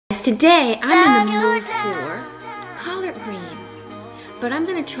Today, I'm in the mood for collard greens, but I'm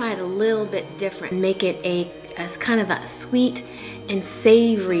gonna try it a little bit different and make it as kind of a sweet and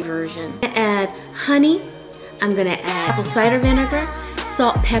savory version. I'm gonna add honey, I'm gonna add apple cider vinegar,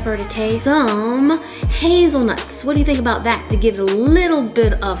 salt, pepper to taste, some hazelnuts. What do you think about that to give it a little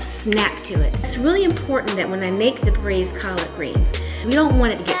bit of snack to it? It's really important that when I make the braised collard greens, we don't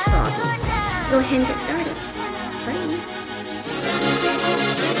want it to get soggy. Let's go ahead and get started. Bye.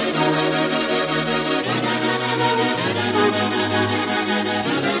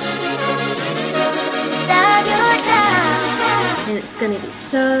 And it's gonna be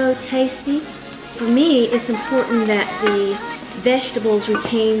so tasty. For me, it's important that the vegetables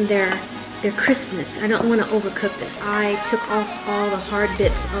retain their crispness. I don't want to overcook this. I took off all the hard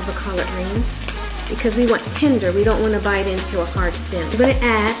bits of the collard greens because we want tender. We don't want to bite into a hard stem. I'm going to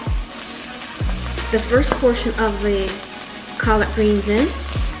add the first portion of the collard greens in,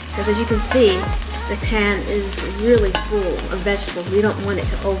 because as you can see, the pan is really full of vegetables. We don't want it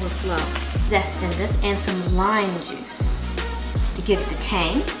to overflow. Zest in this and some lime juice to give it the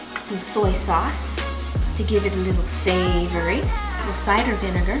tang, some soy sauce to give it a little savory, a little cider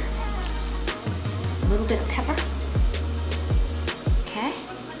vinegar, a little bit of pepper, okay,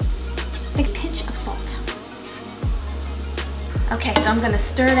 a pinch of salt. Okay, so I'm gonna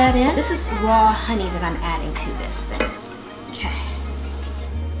stir that in. This is raw honey that I'm adding to this thing. Okay.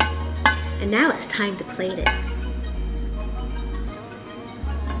 And now it's time to plate it.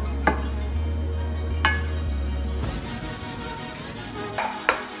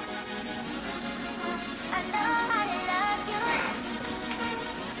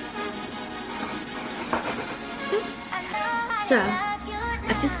 So,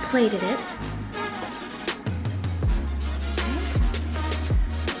 I've just plated it. Okay.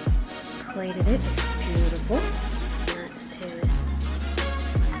 Plated it, beautiful. Nuts to it.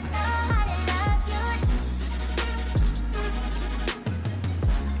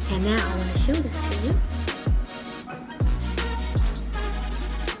 And now I want to show this to you.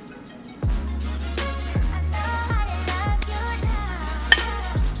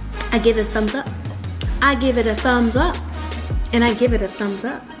 I give it a thumbs up. I give it a thumbs up. And I give it a thumbs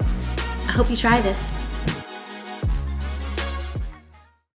up. I hope you try this.